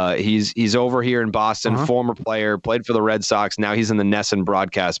is he's over here in Boston, former player, played for the Red Sox. Now he's in the NESN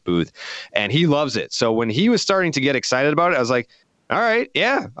broadcast booth, and he loves it. So when he was starting to get excited about it, I was like, all right,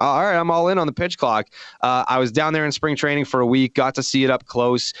 yeah, all right, I'm all in on the pitch clock. I was down there in spring training for a week, got to see it up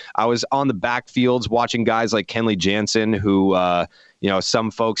close. I was on the backfields watching guys like Kenley Jansen, who some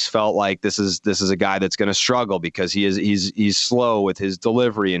folks felt like this is a guy that's going to struggle because he's slow with his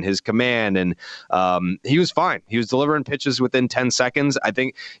delivery and his command, and he was fine. He was delivering pitches within 10 seconds. I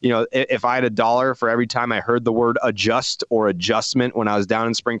think, if I had $1 for every time I heard the word adjust or adjustment when I was down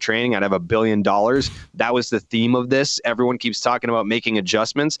in spring training, I'd have $1 billion. That was the theme of this. Everyone keeps talking about making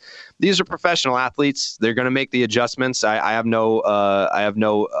adjustments. These are professional athletes. They're going to make the adjustments. I have no,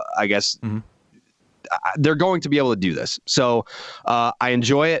 I guess, they're going to be able to do this. So I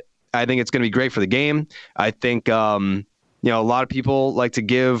enjoy it. I think it's going to be great for the game. I think, a lot of people like to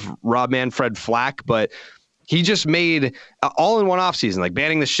give Rob Manfred flack, but he just made all in one offseason, like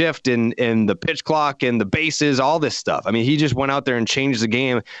banning the shift and the pitch clock and the bases, all this stuff. I mean, he just went out there and changed the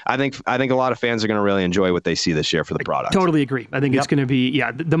game. I think a lot of fans are going to really enjoy what they see this year for the product. I totally agree. I think it's going to be,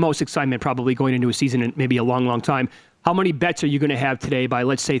 the most excitement probably going into a season in maybe a long, long time. How many bets are you going to have today by,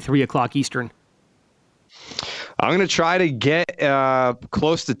 let's say, 3 o'clock Eastern? I'm going to try to get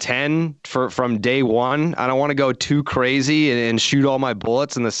close to 10 from day one. I don't want to go too crazy and shoot all my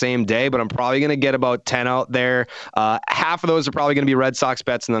bullets in the same day, but I'm probably going to get about 10 out there. Half of those are probably going to be Red Sox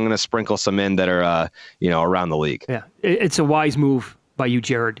bets, and I'm going to sprinkle some in that are around the league. Yeah, it's a wise move by you,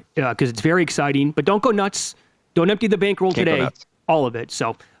 Jared, because it's very exciting. But don't go nuts. Don't empty the bankroll today. All of it.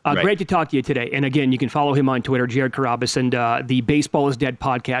 So right. Great to talk to you today. And again, you can follow him on Twitter, Jared Carrabis, and the Baseball is Dead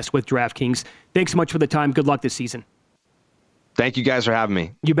podcast with DraftKings. Thanks so much for the time. Good luck this season. Thank you guys for having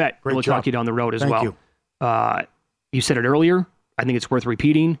me. You bet. Great We'll job. talk to you down the road as Thank well. You. You said it earlier. I think it's worth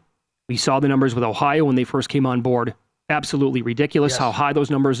repeating. We saw the numbers with Ohio when they first came on board. Absolutely ridiculous how high those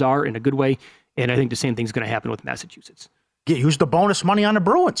numbers are in a good way. And I think the same thing's going to happen with Massachusetts. Use the bonus money on the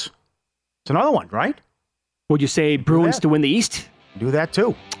Bruins. It's another one, right? Would you say Bruins to win the East? Do that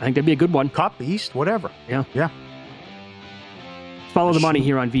too. I think that'd be a good one. Cup, East, whatever. Yeah. Yeah. Follow the money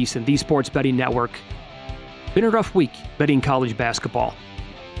here on VSiN, the Sports Betting Network. Been a rough week betting college basketball.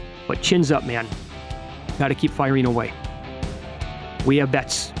 But chins up, man. Got to keep firing away. We have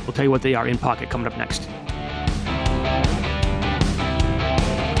bets. We'll tell you what they are in pocket coming up next.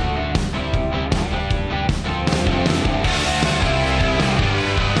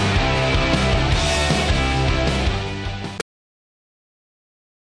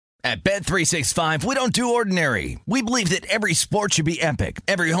 At Bet365, we don't do ordinary. We believe that every sport should be epic.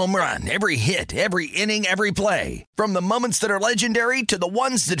 Every home run, every hit, every inning, every play. From the moments that are legendary to the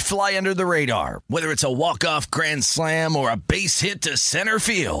ones that fly under the radar. Whether it's a walk-off grand slam or a base hit to center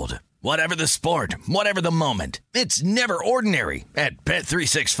field. Whatever the sport, whatever the moment. It's never ordinary at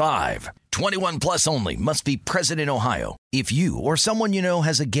Bet365. 21 plus only. Must be present in Ohio. If you or someone you know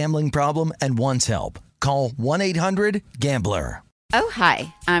has a gambling problem and wants help, call 1-800-GAMBLER. Oh,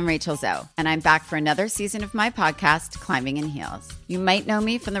 hi, I'm Rachel Zoe, and I'm back for another season of my podcast, Climbing in Heels. You might know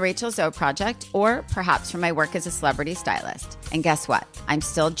me from the Rachel Zoe Project, or perhaps from my work as a celebrity stylist. And guess what? I'm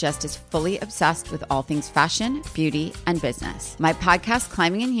still just as fully obsessed with all things fashion, beauty, and business. My podcast,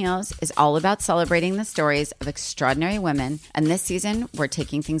 Climbing in Heels, is all about celebrating the stories of extraordinary women, and this season, we're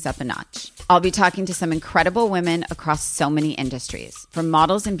taking things up a notch. I'll be talking to some incredible women across so many industries, from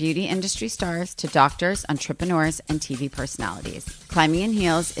models and beauty industry stars to doctors, entrepreneurs, and TV personalities. Climbing in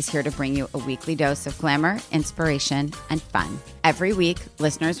Heels is here to bring you a weekly dose of glamour, inspiration, and fun. Every week,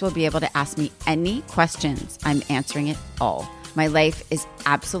 listeners will be able to ask me any questions. I'm answering it all. My life is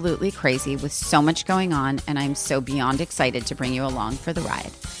absolutely crazy with so much going on, and I'm so beyond excited to bring you along for the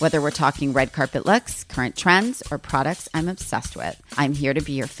ride. Whether we're talking red carpet looks, current trends, or products I'm obsessed with, I'm here to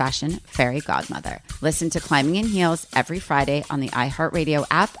be your fashion fairy godmother. Listen to Climbing in Heels every Friday on the iHeartRadio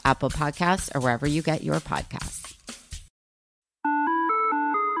app, Apple Podcasts, or wherever you get your podcasts.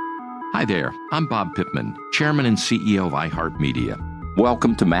 Hi there, I'm Bob Pittman, Chairman and CEO of iHeartMedia.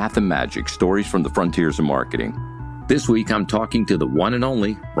 Welcome to Math and Magic, Stories from the Frontiers of Marketing. This week, I'm talking to the one and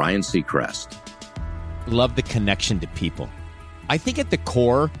only Ryan Seacrest. Love the connection to people. I think at the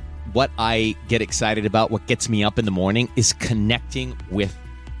core, what I get excited about, what gets me up in the morning, is connecting with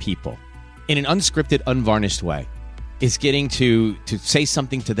people in an unscripted, unvarnished way. Is getting to say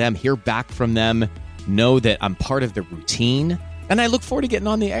something to them, hear back from them, know that I'm part of the routine. And I look forward to getting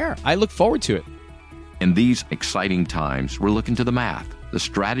on the air. I look forward to it. In these exciting times, we're looking to the math, the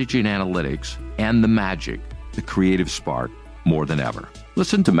strategy and analytics, and the magic, the creative spark, more than ever.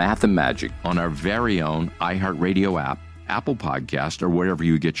 Listen to Math and Magic on our very own iHeartRadio app, Apple Podcast, or wherever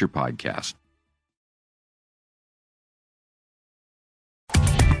you get your podcast.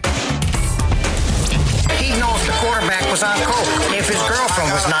 He knows the quarterback was on coke if his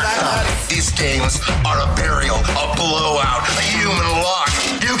girlfriend was knocked up. These games are a burial, a blowout, a human lock.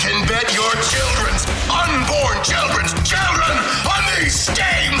 You can bet your unborn children's children on these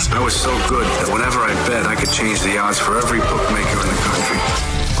games. I was so good that whenever I bet, I could change the odds for every bookmaker in the country.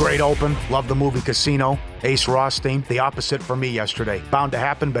 Great open. Love the movie Casino. Ace Rothstein. The opposite for me yesterday. Bound to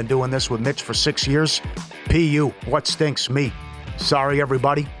happen. Been doing this with Mitch for 6 years. PU. What stinks? Me. Sorry,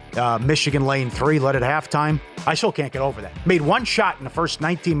 everybody. Michigan lane 3 led at halftime. I still can't get over that. Made one shot in the first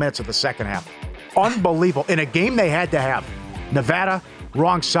 19 minutes of the second half. Unbelievable. In a game they had to have. Nevada,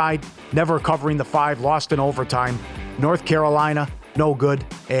 wrong side, never covering the 5, lost in overtime. North Carolina, no good.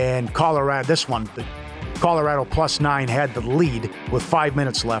 And Colorado, this one, the Colorado +9 had the lead with 5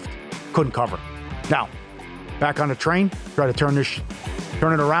 minutes left. Couldn't cover. Now, back on the train, try to turn it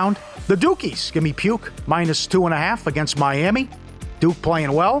around. The Dukies, give me puke, -2.5 against Miami. Duke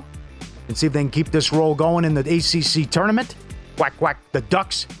playing well, and see if they can keep this roll going in the ACC tournament. Whack, whack. The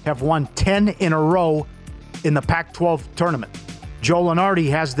Ducks have won 10 in a row in the Pac-12 tournament. Joe Lunardi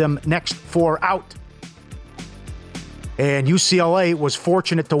has them next 4 out. And UCLA was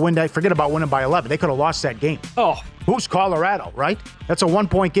fortunate to win that. Forget about winning by 11. They could have lost that game. Oh. Who's Colorado, right? That's a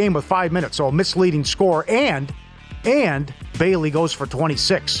 1-point game with 5 minutes, so a misleading score. And Bailey goes for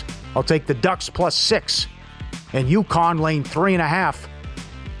 26. I'll take the Ducks +6. And UConn lane 3.5.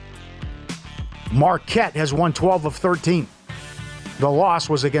 Marquette has won 12 of 13. The loss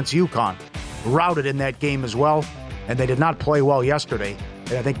was against UConn. Routed in that game as well. And they did not play well yesterday.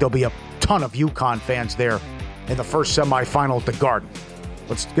 And I think there'll be a ton of UConn fans there in the first semifinal at the Garden.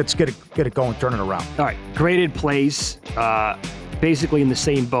 Let's get it going, turn it around. All right, graded plays, basically in the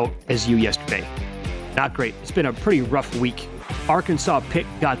same boat as you yesterday. Not great. It's been a pretty rough week. Arkansas pick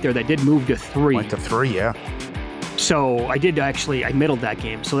got there. That did move to 3. Went to 3, yeah. So I middled that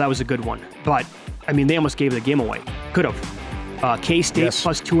game, so that was a good one. But, I mean, they almost gave the game away. Could have. K-State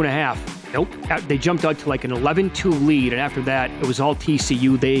 +2.5. Nope. They jumped out to like an 11-2 lead, and after that, it was all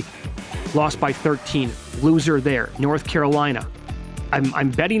TCU. They lost by 13. Loser there. North Carolina. I'm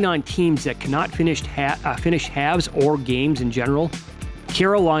betting on teams that cannot finish halves or games in general.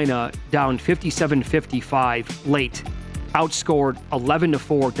 Carolina down 57-55 late. Outscored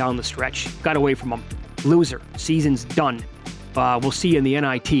 11-4 down the stretch. Got away from them. Loser. Season's done. We'll see you in the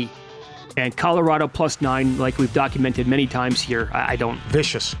NIT. And Colorado +9, like we've documented many times here. I don't.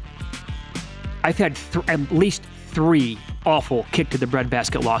 Vicious. I've had at least 3 awful kick to the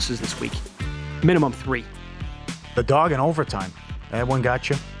breadbasket losses this week. Minimum 3. The dog in overtime. That one got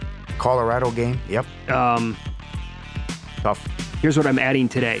you. Colorado game. Yep. Tough. Here's what I'm adding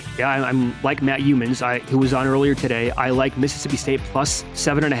today. Yeah, I'm like Matt Humans, who was on earlier today. I like Mississippi State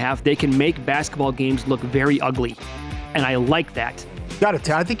 +7.5. They can make basketball games look very ugly, and I like that.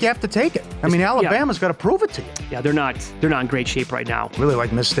 I think you have to take it. I mean, Alabama's got to prove it to you. Yeah, they're not in great shape right now. Really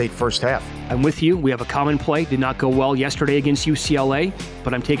like Miss State first half. I'm with you. We have a common play. Did not go well yesterday against UCLA,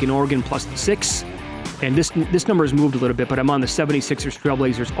 but I'm taking Oregon +6. And this number has moved a little bit, but I'm on the 76ers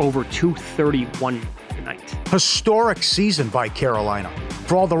Trailblazers over 231 tonight. Historic season by Carolina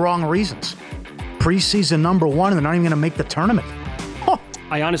for all the wrong reasons. Preseason #1, and they're not even going to make the tournament. Huh.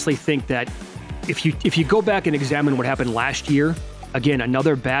 I honestly think that if you go back and examine what happened last year, again,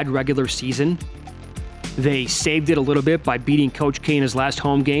 another bad regular season. They saved it a little bit by beating Coach K in his last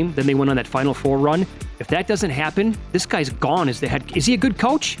home game. Then they went on that Final Four run. If that doesn't happen, this guy's gone as the head. Is he a good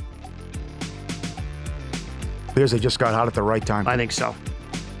coach? Because they just got hot at the right time. I think so.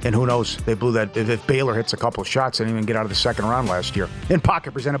 And who knows? They blew that. If Baylor hits a couple of shots, they didn't even get out of the second round last year. In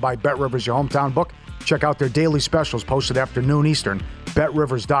Pocket, presented by BetRivers, your hometown book. Check out their daily specials posted after noon Eastern.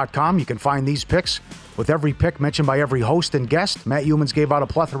 BetRivers.com. You can find these picks with every pick mentioned by every host and guest. Matt Humans gave out a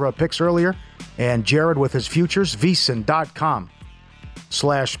plethora of picks earlier. And Jared with his futures.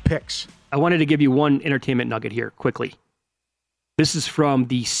 VSiN.com/picks. I wanted to give you one entertainment nugget here quickly. This is from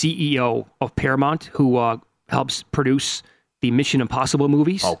the CEO of Paramount, who helps produce the Mission Impossible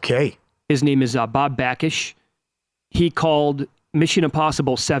movies. Okay. His name is Bob Bakish. He called Mission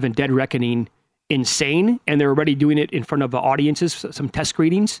Impossible 7 Dead Reckoning insane, and they're already doing it in front of audiences, some test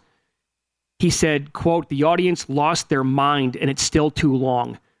screenings. He said, quote, "The audience lost their mind, and it's still too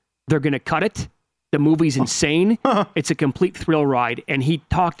long. They're going to cut it. The movie's insane. It's a complete thrill ride." And he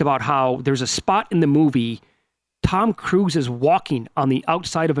talked about how there's a spot in the movie, Tom Cruise is walking on the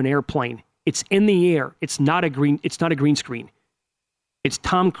outside of an airplane. It's in the air. It's not a green screen. It's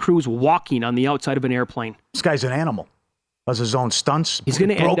Tom Cruise walking on the outside of an airplane. This guy's an animal. Does his own stunts. He's going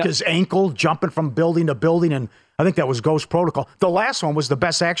to broke his ankle jumping from building to building, and I think that was Ghost Protocol. The last one was the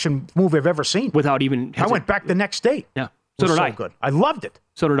best action movie I've ever seen. Without even... I went back the next day. Yeah. So did I. Good. I loved it.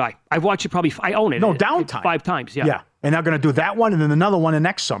 So did I. I've watched it probably... I own it. No downtime. 5 times, yeah. Yeah. And they're going to do that one and then another one in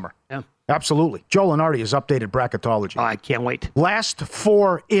next summer. Yeah. Absolutely. Joe Lunardi has updated bracketology. I can't wait. Last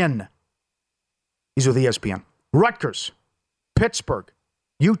 4 in. These are the ESPN. Rutgers, Pittsburgh,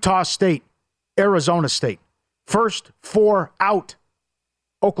 Utah State, Arizona State. First 4 out.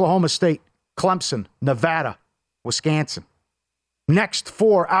 Oklahoma State, Clemson, Nevada, Wisconsin. Next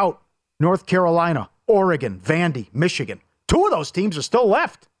 4 out. North Carolina, Oregon, Vandy, Michigan. 2 of those teams are still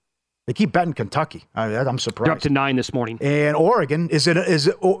left. They keep betting Kentucky. I'm surprised. They're up to 9 this morning. And Oregon, is it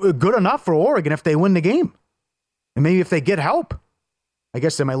good enough for Oregon if they win the game? And maybe if they get help? I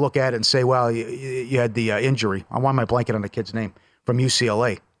guess they might look at it and say, well, you had the injury. I want my blanket on the kid's name from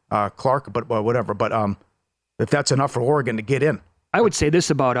UCLA. Clark, but whatever. But if that's enough for Oregon to get in. I would say this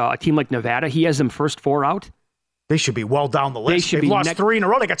about a team like Nevada. He has them first 4 out. They should be well down the list. They've lost 3 in a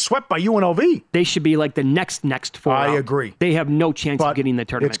row. They got swept by UNLV. They should be like the next 4 out. I agree. They have no chance of getting the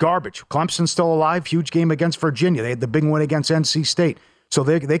tournament. It's garbage. Clemson's still alive. Huge game against Virginia. They had the big win against NC State. So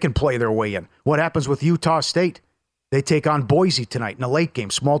they can play their way in. What happens with Utah State? They take on Boise tonight in a late game.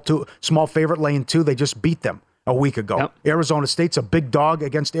 Small favorite, lane 2. They just beat them a week ago. Yep. Arizona State's a big dog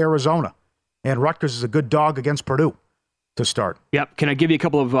against Arizona. And Rutgers is a good dog against Purdue to start. Yep. Can I give you a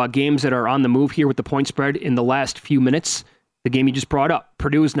couple of games that are on the move here with the point spread in the last few minutes? The game you just brought up.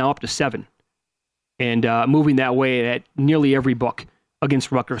 Purdue is now up to 7. And moving that way at nearly every book against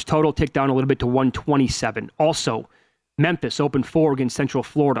Rutgers. Total ticked down a little bit to 127. Also, Memphis opened 4 against Central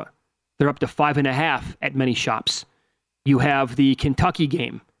Florida. They're up to 5.5 at many shops. You have the Kentucky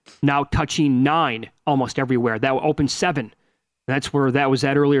game now touching 9 almost everywhere. That opened 7. That's where that was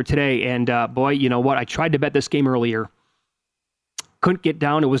at earlier today. And boy, you know what? I tried to bet this game earlier. Couldn't get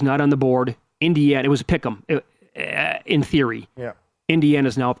down. It was not on the board. Indiana, it was a pick 'em in theory. Yeah.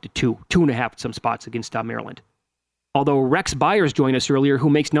 Indiana's now up to 2.5 at some spots against Maryland. Although Rex Byers joined us earlier, who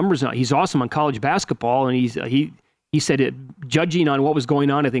makes numbers now. He's awesome on college basketball, and he said, judging on what was going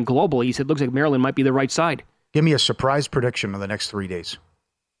on, I think globally, he said, looks like Maryland might be the right side. Give me a surprise prediction of the next 3 days.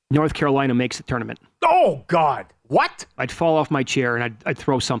 North Carolina makes the tournament. Oh, God. What? I'd fall off my chair and I'd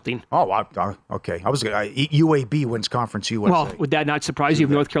throw something. Oh, okay. I was going to UAB wins Conference USA. Well, would that not surprise you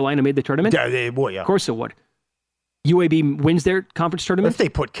if North Carolina made the tournament? Yeah, they would, yeah. Of course it would. UAB wins their conference tournament? If they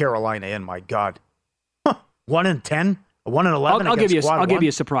put Carolina in, my God. 1-10? 1-11? I'll give you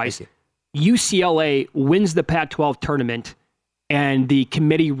a surprise. UCLA wins the Pac-12 tournament, and the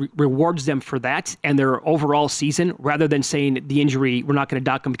committee rewards them for that and their overall season, rather than saying the injury, we're not going to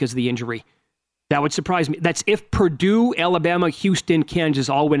dock them because of the injury. That would surprise me. That's if Purdue, Alabama, Houston, Kansas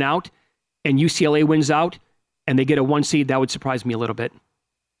all win out, and UCLA wins out, and they get a 1 seed. That would surprise me a little bit.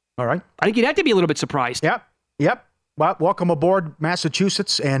 All right. I think you'd have to be a little bit surprised. Yep. Well, welcome aboard,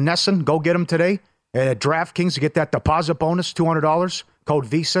 Massachusetts and Nesson. Go get them today at DraftKings to get that deposit bonus, $200, code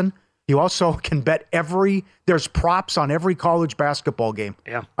VSiN. You also can bet there's props on every college basketball game.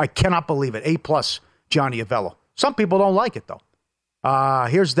 Yeah. I cannot believe it. A+ Johnny Avello. Some people don't like it, though.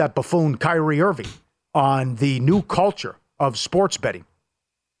 Here's that buffoon Kyrie Irving on the new culture of sports betting.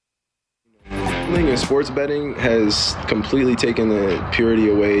 Gambling and sports betting has completely taken the purity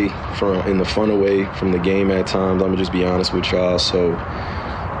away and the fun away from the game at times. I'm going to just be honest with y'all. So,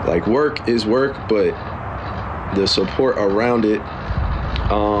 like, work is work, but the support around it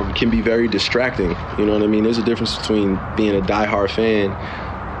can be very distracting. You know what I mean? There's a difference between being a diehard fan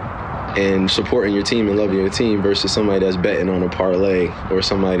and supporting your team and loving your team versus somebody that's betting on a parlay or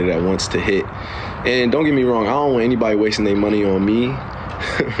somebody that wants to hit. And don't get me wrong, I don't want anybody wasting their money on me.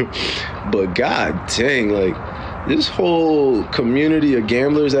 But god dang, like, this whole community of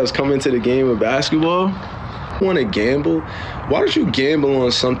gamblers that's come into the game of basketball want to gamble. Why don't you gamble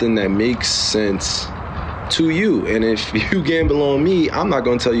on something that makes sense to you? And if you gamble on me, I'm not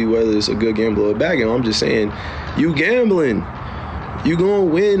going to tell you whether it's a good gamble or a bad gamble. I'm just saying, you gambling, you going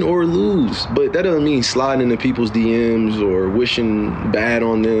to win or lose. But that doesn't mean sliding into people's DMs or wishing bad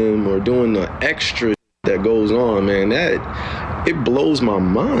on them or doing the extra that goes on, man. That, it blows my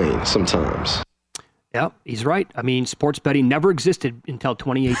mind sometimes. Yeah, he's right. I mean, sports betting never existed until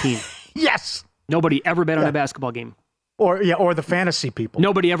 2018. Yes. Nobody ever bet on a basketball game. Or the fantasy people.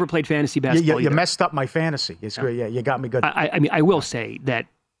 Nobody ever played fantasy basketball. You messed up my fantasy. It's great. Yeah, you got me good. I mean, I will say that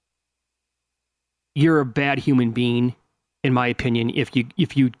you're a bad human being, in my opinion, if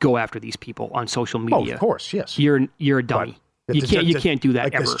you go after these people on social media. Oh, of course, yes. You're a dummy. You can't do that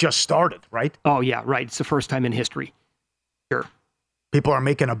like ever. It's just started, right? Oh yeah, right. It's the first time in history. Sure. People are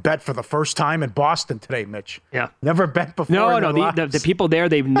making a bet for the first time in Boston today, Mitch. Yeah. Never bet before. No. The people there,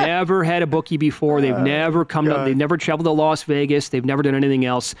 they've never had a bookie before. They've never come up. They've never traveled to Las Vegas. They've never done anything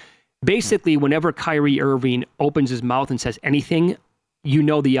else. Basically, whenever Kyrie Irving opens his mouth and says anything, you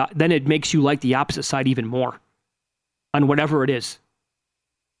know then it makes you like the opposite side even more on whatever it is.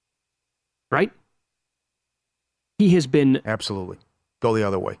 Right? He has been... Absolutely. Go the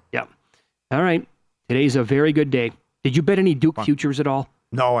other way. Yeah. All right. Today's a very good day. Did you bet any Duke futures at all?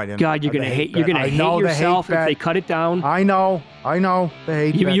 No, I didn't. God, you're gonna hate yourself if they cut it down. I know. The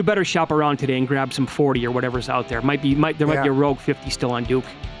hate. You better shop around today and grab some 40 or whatever's out there. There might be a rogue 50 still on Duke.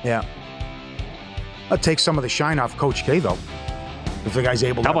 Yeah. I'll take some of the shine off Coach K though. If the guy's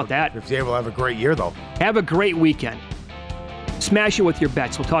able. How about that? If he's able to have a great year though. Have a great weekend. Smash it with your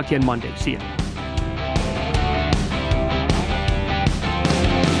bets. We'll talk to you on Monday. See ya.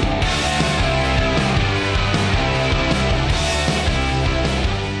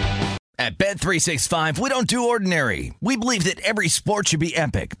 At Bet365, we don't do ordinary. We believe that every sport should be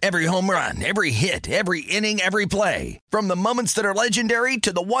epic. Every home run, every hit, every inning, every play. From the moments that are legendary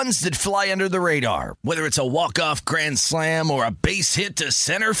to the ones that fly under the radar. Whether it's a walk-off grand slam or a base hit to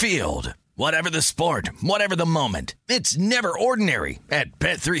center field. Whatever the sport, whatever the moment. It's never ordinary at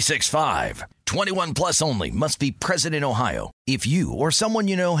Bet365. 21 plus only. Must be present in Ohio. If you or someone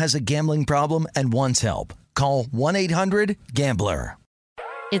you know has a gambling problem and wants help, call 1-800-GAMBLER.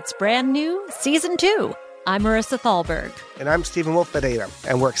 It's brand new, Season 2. I'm Marissa Thalberg. And I'm Stephen Wolf-Fadeda.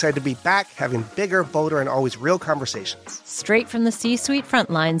 And we're excited to be back having bigger, bolder, and always real conversations. Straight from the C-suite front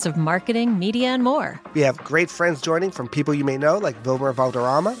lines of marketing, media, and more. We have great friends joining from people you may know, like Wilmer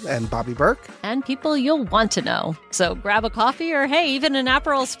Valderrama and Bobby Burke. And people you'll want to know. So grab a coffee or, hey, even an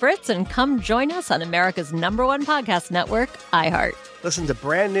Aperol Spritz and come join us on America's #1 podcast network, iHeart. Listen to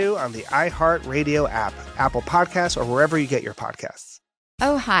brand new on the iHeart Radio app, Apple Podcasts, or wherever you get your podcasts.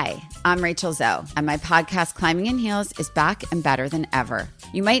 Oh, hi, I'm Rachel Zoe, and my podcast, Climbing in Heels, is back and better than ever.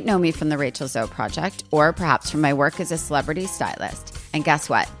 You might know me from the Rachel Zoe Project, or perhaps from my work as a celebrity stylist. And guess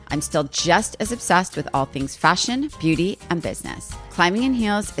what? I'm still just as obsessed with all things fashion, beauty, and business. Climbing in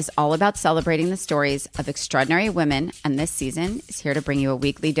Heels is all about celebrating the stories of extraordinary women, and this season is here to bring you a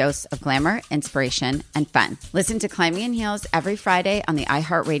weekly dose of glamour, inspiration, and fun. Listen to Climbing in Heels every Friday on the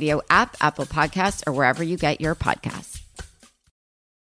iHeartRadio app, Apple Podcasts, or wherever you get your podcasts.